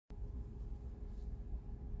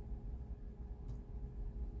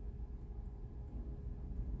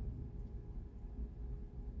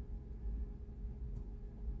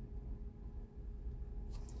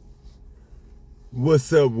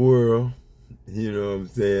What's up, world? You know what I'm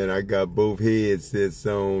saying? I got both headsets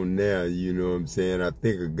on now, you know what I'm saying? I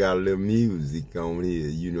think I got a little music on here,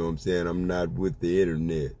 you know what I'm saying? I'm not with the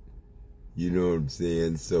internet, you know what I'm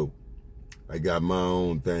saying? So, I got my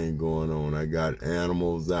own thing going on. I got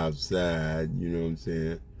animals outside, you know what I'm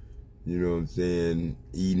saying? You know what I'm saying?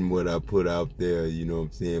 Eating what I put out there, you know what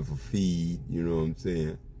I'm saying, for feed, you know what I'm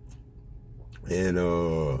saying?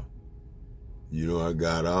 And, you know, I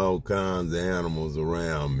got all kinds of animals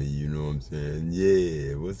around me, you know what I'm saying?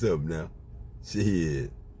 Yeah, what's up now? Shit,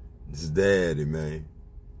 it's daddy, man.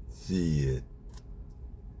 Shit.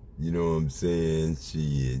 You know what I'm saying?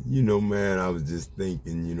 Shit. You know, man, I was just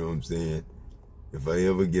thinking, you know what I'm saying? If I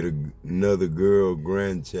ever get another girl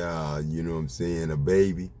grandchild, you know what I'm saying, a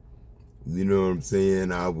baby, you know what I'm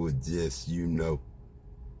saying? I would just, you know,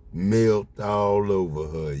 melt all over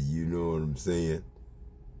her, you know what I'm saying?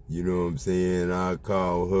 You know what I'm saying? I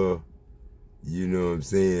call her, you know what I'm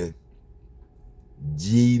saying,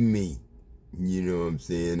 G-Me. You know what I'm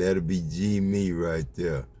saying? That'll be G-Me right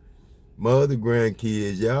there. My other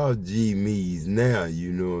grandkids, y'all G-Me's now,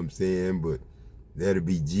 you know what I'm saying? But that'll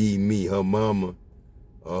be G-Me. Her mama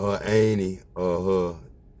or her auntie or her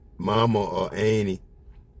mama or auntie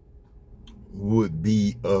would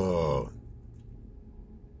be,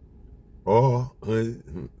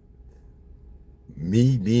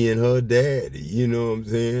 me being her daddy, you know what I'm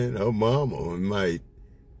saying? Her mama might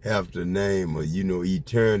have to name her, you know,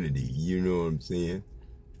 Eternity, you know what I'm saying?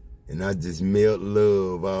 And I just melt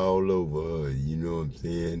love all over her, you know what I'm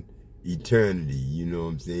saying? Eternity, you know what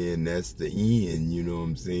I'm saying? That's the end, you know what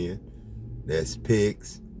I'm saying? That's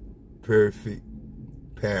Peck'z, perfect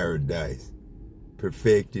paradise.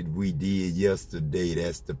 Perfected we did yesterday,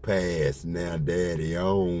 that's the past, now daddy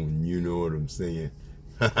on, you know what I'm saying?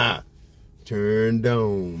 Haha. Turned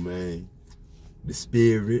on, man. The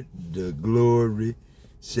spirit, the glory,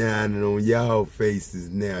 shining on y'all faces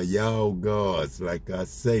now. Y'all gods, like I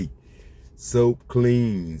say. Soap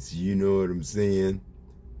cleans, you know what I'm saying?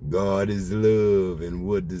 God is love, and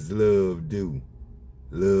what does love do?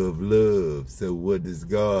 Love loves. So what does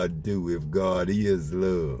God do if God is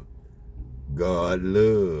love? God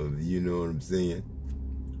love, you know what I'm saying?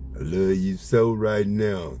 I love you so right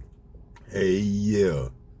now. Hey, yeah.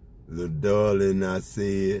 Little darling, I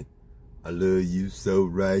said, I love you so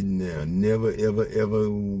right now. Never, ever, ever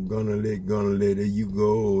gonna let you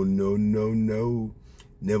go. No, no, no.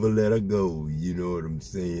 Never let her go, you know what I'm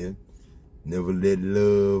saying? Never let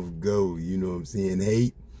love go, you know what I'm saying?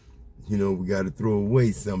 Hate, you know, we gotta throw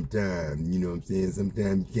away sometime, you know what I'm saying?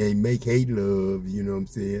 Sometimes you can't make hate love, you know what I'm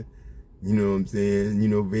saying? You know what I'm saying? You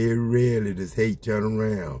know, very rarely does hate turn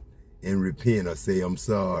around and repent or say, I'm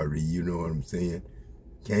sorry, you know what I'm saying?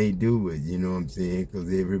 Can't do it, you know what I'm saying?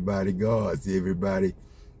 Because everybody gods, everybody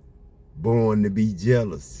born to be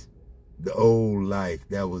jealous. The old life,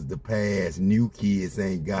 that was the past. New kids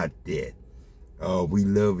ain't got that. We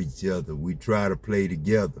love each other. We try to play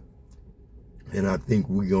together. And I think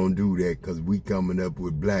we gonna do that because we coming up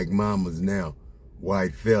with black mamas now,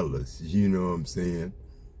 white fellas, you know what I'm saying?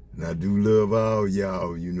 And I do love all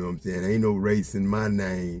y'all, you know what I'm saying? Ain't no race in my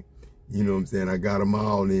name. You know what I'm saying? I got them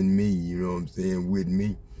all in me, you know what I'm saying, with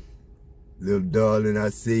me. Little darling, I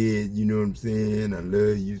said, you know what I'm saying? I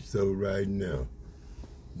love you so right now.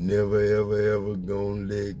 Never, ever, ever gonna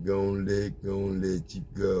let you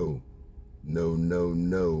go. No, no,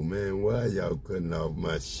 no. Man, why y'all cutting off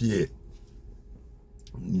my shit?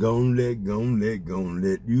 Gonna let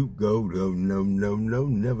you go. No, no, no, no.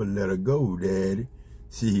 Never let her go, daddy.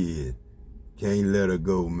 Shit. Can't let her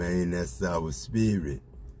go, man. That's our spirit.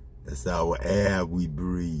 That's our air we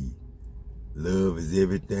breathe. Love is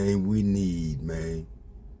everything we need, man.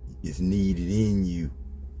 It's needed in you.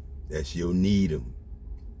 That's your need'em.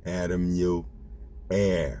 Atom, your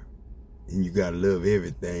air. And you gotta love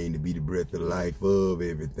everything to be the breath of life of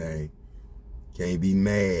everything. Can't be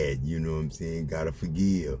mad, you know what I'm saying? Gotta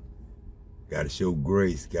forgive. Gotta show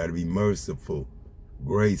grace. Gotta be merciful,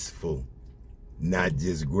 graceful, not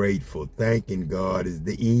just grateful. Thanking God is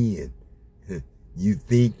the end. You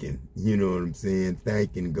thinking, you know what I'm saying,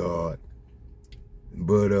 thanking God.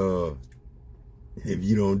 But if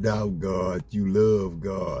you don't doubt God, you love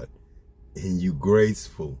God, and you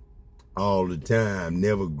graceful all the time,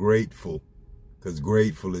 never grateful, because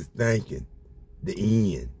grateful is thanking, the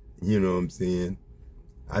end, you know what I'm saying?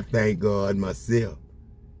 I thank God myself,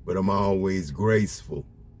 but I'm always graceful,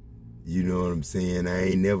 you know what I'm saying? I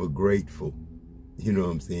ain't never grateful, you know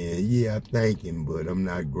what I'm saying? Yeah, I thank him, but I'm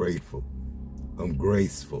not grateful. I'm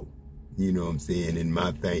graceful, you know what I'm saying, in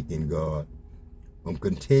my thanking God. I'm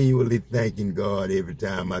continually thanking God every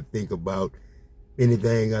time I think about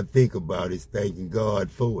anything I think about is thanking God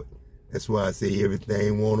for it. That's why I say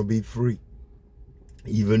everything want to be free.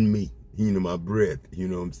 Even me, my breath, you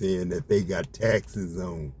know what I'm saying, that they got taxes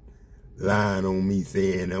on, lying on me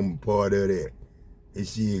saying I'm a part of that. And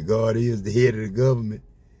shit, God is the head of the government.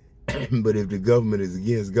 But if the government is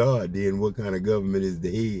against God, then what kind of government is the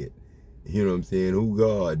head? You know what I'm saying? Who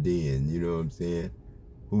God then? You know what I'm saying?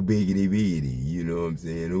 Who biggity bitty? You know what I'm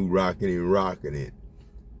saying? Who rocking it?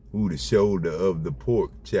 Who the shoulder of the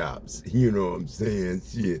pork chops? You know what I'm saying?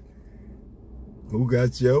 Shit. Who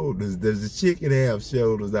got shoulders? Does the chicken have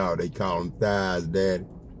shoulders? Oh, they call them thighs, daddy.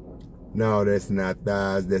 No, that's not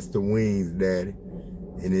thighs. That's the wings, daddy.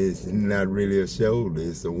 And it's not really a shoulder.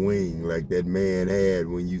 It's a wing like that man had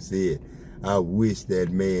when you said, I wish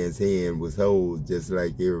that man's hand was whole just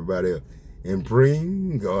like everybody else. And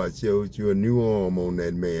bring, God showed you a new arm on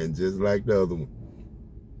that man just like the other one.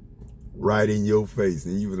 Right in your face.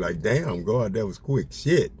 And you was like, damn, God, that was quick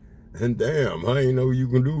shit. And damn, I ain't know you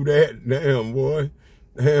can do that. Damn, boy.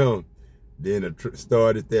 Damn. Then I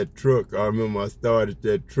started that truck. I remember I started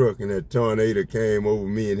that truck and that tornado came over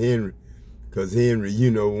me and Henry. Because Henry,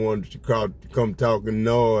 wanted to come talking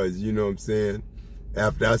noise, you know what I'm saying?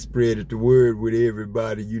 After I spread the word with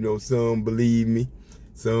everybody, some believe me.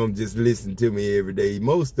 Some just listen to me every day.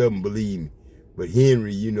 Most of them believe me. But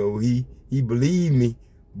Henry, he believed me.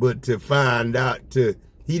 But to find out, he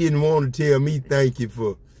didn't want to tell me thank you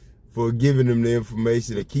for giving him the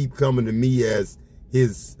information to keep coming to me as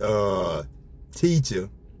his teacher.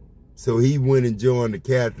 So he went and joined the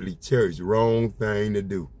Catholic Church. Wrong thing to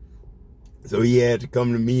do. So he had to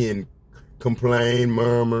come to me and complain,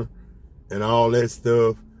 murmur, and all that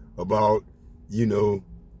stuff about,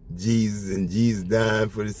 Jesus and Jesus dying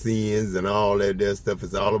for the sins and all that stuff.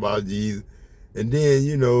 It's all about Jesus. And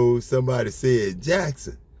then, somebody said,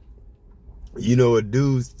 Jackson, a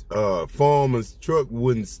dude's farmer's truck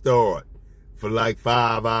wouldn't start for like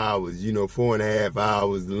 5 hours, 4.5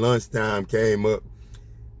 hours. Lunchtime came up.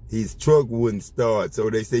 His truck wouldn't start. So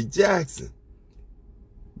they said, Jackson,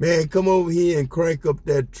 man, come over here and crank up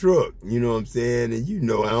that truck. You know what I'm saying?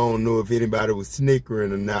 And I don't know if anybody was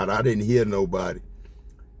snickering or not. I didn't hear nobody.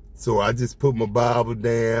 So I just put my Bible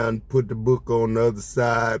down, put the book on the other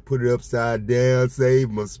side, put it upside down,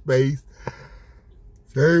 save my space,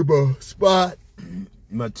 save my spot,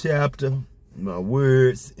 my chapter, my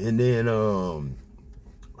words. And then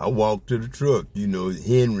I walked to the truck.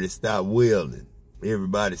 Henry stopped welding.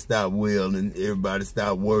 Everybody stopped welding. Everybody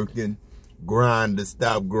stopped working. Grinder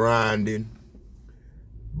stopped grinding.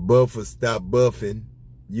 Buffer stopped buffing.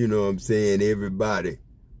 You know what I'm saying? Everybody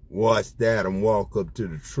watched Adam walk up to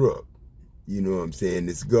the truck. You know what I'm saying?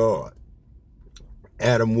 It's God.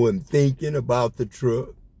 Adam wasn't thinking about the truck.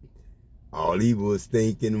 All he was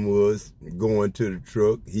thinking was going to the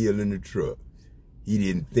truck, healing the truck. He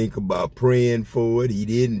didn't think about praying for it. He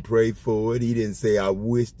didn't pray for it. He didn't say, I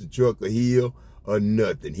wish the truck would heal or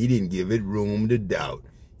nothing. He didn't give it room to doubt.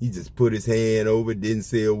 He just put his hand over it, didn't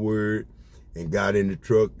say a word, and got in the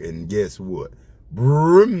truck, and guess what?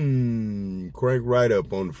 Broom! Cranked right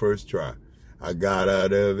up on the first try. I got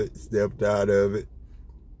out of it, stepped out of it,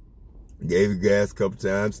 gave it gas a couple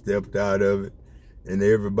times, stepped out of it, and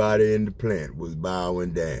everybody in the plant was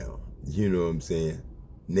bowing down. You know what I'm saying?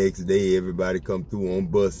 Next day, everybody come through on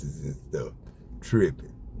buses and stuff,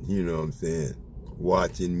 tripping. You know what I'm saying?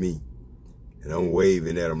 Watching me. And I'm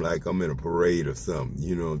waving at them like I'm in a parade or something,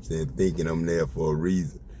 you know what I'm saying, thinking I'm there for a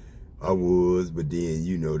reason. I was, but then,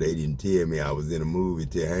 they didn't tell me I was in a movie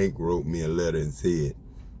till Hank wrote me a letter and said,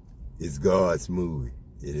 it's God's movie.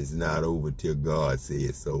 It is not over till God says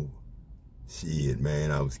it's over. Shit,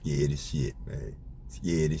 man, I was scared as shit, man.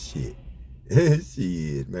 Scared as shit.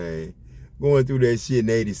 Shit, man. Going through that shit in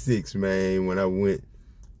 86, man, when I went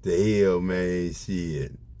to hell, man,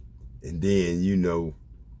 shit. And then,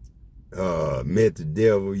 met the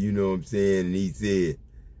devil, you know what I'm saying, and he said,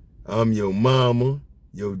 I'm your mama,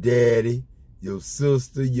 your daddy, your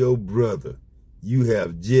sister, your brother. You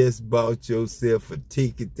have just bought yourself a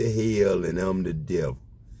ticket to hell, and I'm the devil.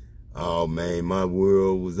 Oh, man, my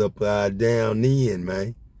world was upside down then,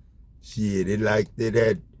 man. Shit, it like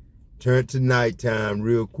that turned to nighttime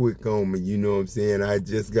real quick on me, you know what I'm saying? I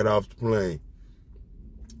just got off the plane.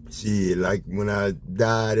 Shit, like when I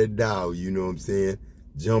died at Dow, you know what I'm saying?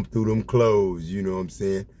 Jump through them clothes, you know what I'm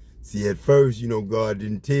saying? See, at first, God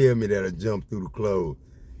didn't tell me that I jumped through the clothes.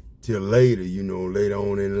 Till later, later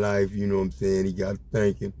on in life, you know what I'm saying? He got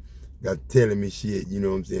thinking, got telling me shit, you know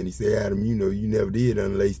what I'm saying? He said, Adam, you never did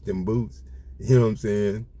unlace them boots. You know what I'm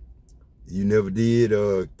saying? You never did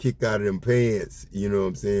kick out of them pants, you know what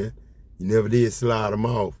I'm saying? You never did slide them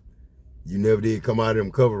off. You never did come out of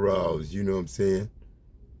them coveralls, you know what I'm saying?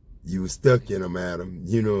 You was stuck in them, Adam,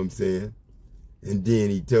 you know what I'm saying? And then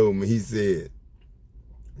he told me, he said,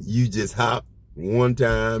 you just hop one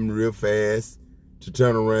time real fast to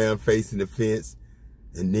turn around facing the fence,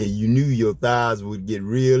 and then you knew your thighs would get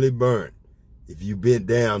really burnt if you bent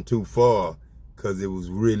down too far because it was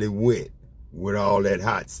really wet with all that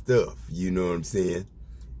hot stuff, you know what I'm saying?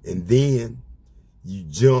 And then you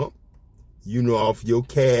jump, you know, off your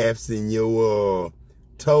calves and your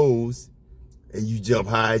toes, and you jump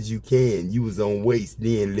high as you can. You was on weights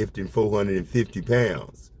then lifting 450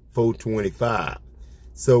 pounds, 425.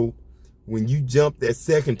 So when you jumped that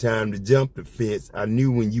second time to jump the fence, I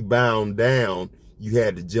knew when you bound down, you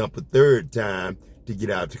had to jump a third time to get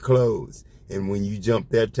out the clothes. And when you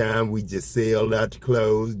jumped that time, we just sailed out the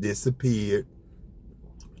clothes, disappeared.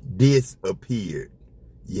 Disappeared.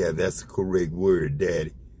 Yeah, that's a correct word,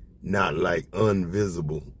 Daddy. Not like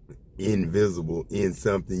invisible in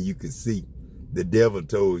something you could see. The devil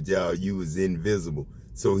told y'all you was invisible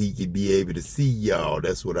so he could be able to see y'all.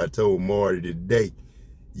 That's what I told Marty today.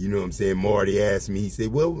 You know what I'm saying? Marty asked me, he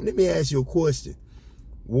said, well, let me ask you a question.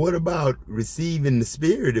 What about receiving the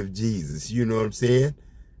spirit of Jesus? You know what I'm saying?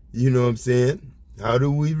 You know what I'm saying? How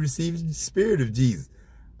do we receive the spirit of Jesus?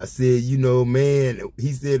 I said, you know, man,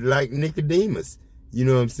 he said, like Nicodemus. You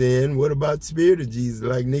know what I'm saying? What about the spirit of Jesus,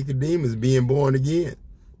 like Nicodemus being born again?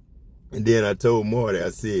 And then I told Marty,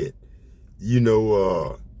 I said, you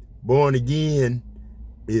know, born again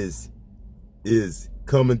is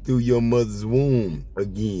coming through your mother's womb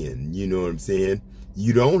again. You know what I'm saying?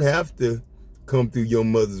 You don't have to come through your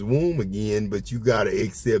mother's womb again, but you got to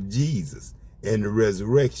accept Jesus and the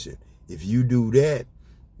resurrection. If you do that,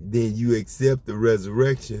 then you accept the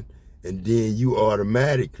resurrection, and then you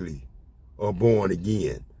automatically are born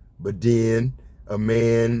again. But then a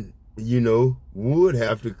man, you know, would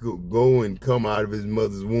have to go and come out of his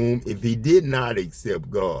mother's womb if he did not accept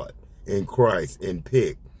God and Christ and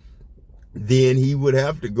Peck'z. Then he would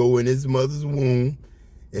have to go in his mother's womb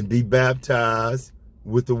and be baptized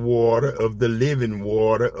with the water of the living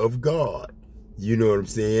water of God. You know what I'm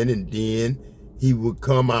saying? And then he would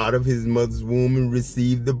come out of his mother's womb and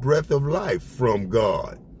receive the breath of life from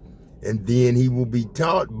God. And then he will be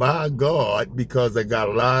taught by God, because I got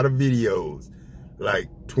a lot of videos, like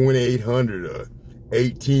 2800 or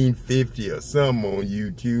 1850 or some on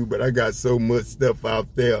YouTube, but I got so much stuff out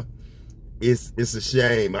there. It's a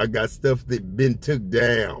shame. I got stuff that been took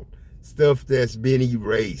down, stuff that's been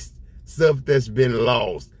erased, stuff that's been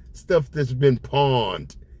lost, stuff that's been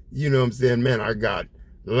pawned. You know what I'm saying? Man, I got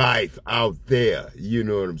life out there. You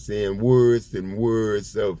know what I'm saying? Words and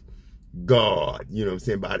words of God. You know what I'm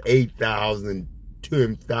saying? About 8,000,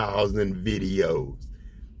 10,000 videos.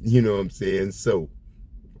 You know what I'm saying? So,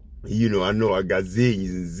 you know I got zillions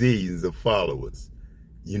and zillions of followers.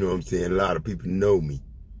 You know what I'm saying? A lot of people know me.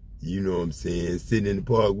 You know what I'm saying? Sitting in the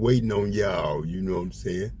park waiting on y'all. You know what I'm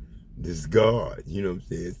saying? This God. You know what I'm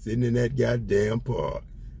saying? Sitting in that goddamn park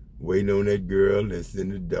waiting on that girl that's in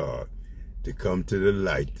the dark to come to the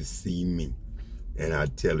light to see me. And I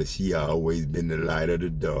tell her she always been the light of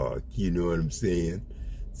the dark. You know what I'm saying?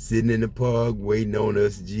 Sitting in the park waiting on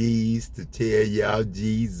us G's to tell y'all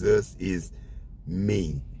Jesus is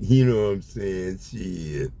me. You know what I'm saying?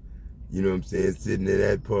 Shit. You know what I'm saying? Sitting in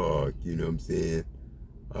that park. You know what I'm saying?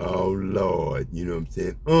 Oh, Lord. You know what I'm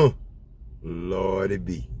saying? Lord it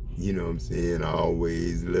be. You know what I'm saying?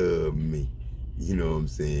 Always love me. You know what I'm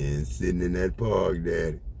saying? Sitting in that park,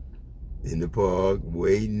 Daddy. In the park,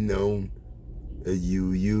 waiting on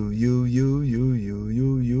you, yeah.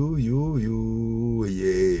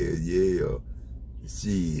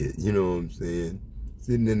 Shit, you know what I'm saying?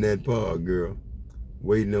 Sitting in that park, girl.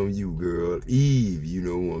 Waiting on you, girl. Eve, you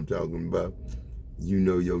know what I'm talking about. You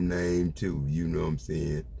know your name, too. You know what I'm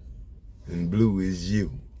saying? And blue is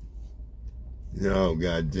you. Oh,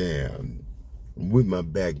 goddamn. I'm with my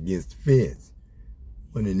back against the fence.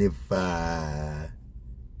 Wondering if I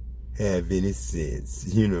have any sense,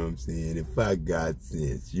 you know what I'm saying? If I got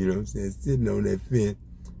sense, you know what I'm saying? Sitting on that fence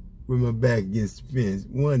with my back against the fence,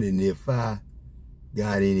 wondering if I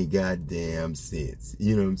got any goddamn sense,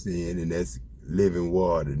 you know what I'm saying? And that's living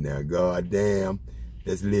water now. God damn,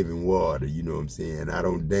 that's living water, you know what I'm saying? I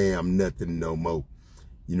don't damn nothing no more.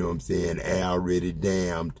 You know what I'm saying? I already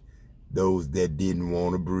damned those that didn't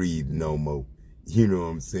want to breathe no more. You know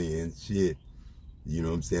what I'm saying? Shit. You know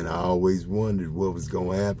what I'm saying? I always wondered what was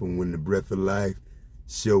going to happen when the breath of life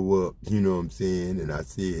show up. You know what I'm saying? And I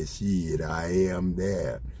said, shit, I am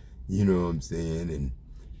there. You know what I'm saying? And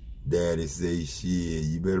Daddy say, shit,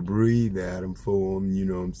 you better breathe, Adam, for him. You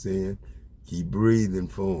know what I'm saying? Keep breathing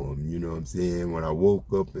for him, you know what I'm saying? When I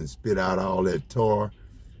woke up and spit out all that tar,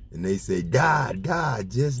 and they say, die, die,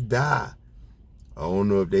 just die. I don't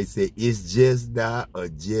know if they say it's just die or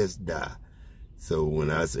just die. So when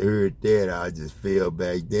I heard that, I just fell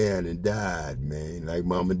back down and died, man. Like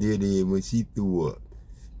Mama did it when she threw up.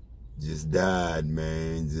 Just died,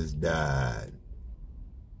 man, just died.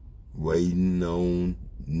 Waiting on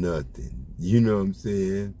nothing. You know what I'm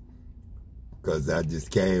saying? Because I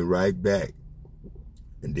just came right back.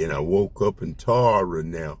 And then I woke up in Tara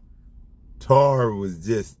now. Tar was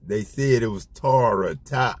just, they said it was tar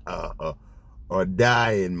or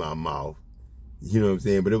dye in my mouth. You know what I'm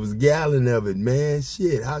saying? But it was a gallon of it, man.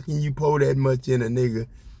 Shit, how can you pour that much in a nigga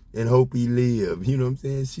and hope he live? You know what I'm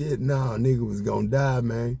saying? Shit, nah, nigga was gonna die,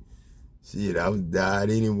 man. Shit, I was died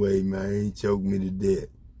anyway, man. He choked me to death.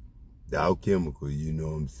 Dow chemical, you know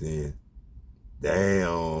what I'm saying?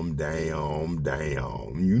 Damn, damn,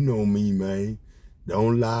 damn. You know me, man.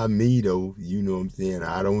 Don't lie me, though. You know what I'm saying?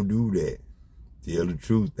 I don't do that. Tell the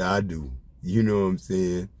truth, I do. You know what I'm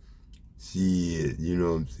saying? Shit, you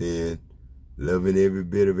know what I'm saying? Loving every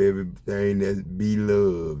bit of everything that be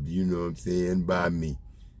loved, you know what I'm saying, by me.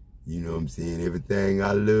 You know what I'm saying? Everything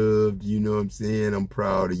I loved, you know what I'm saying? I'm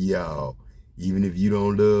proud of y'all. Even if you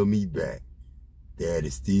don't love me back. Daddy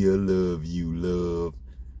still love you, love.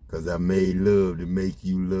 Because I made love to make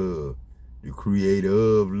you love. The creator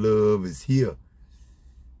of love is here.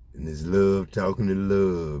 And it's love talking to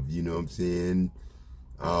love, you know what I'm saying?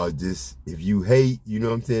 Just, if you hate, you know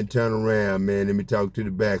what I'm saying, turn around, man. Let me talk to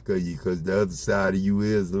the back of you, because the other side of you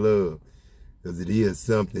is love. Because it is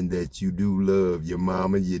something that you do love. Your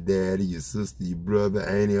mama, your daddy, your sister, your brother,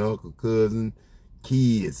 auntie, uncle, cousin,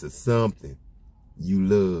 kids, or something you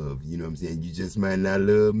love. You know what I'm saying? You just might not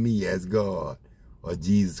love me as God, or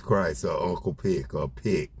Jesus Christ, or Uncle Peck, or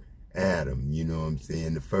Peck, Adam, you know what I'm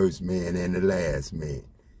saying? The first man and the last man.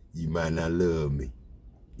 You might not love me.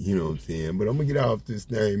 You know what I'm saying? But I'm going to get off this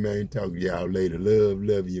thing, man. Talk to y'all later.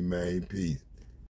 Love you, man. Peace.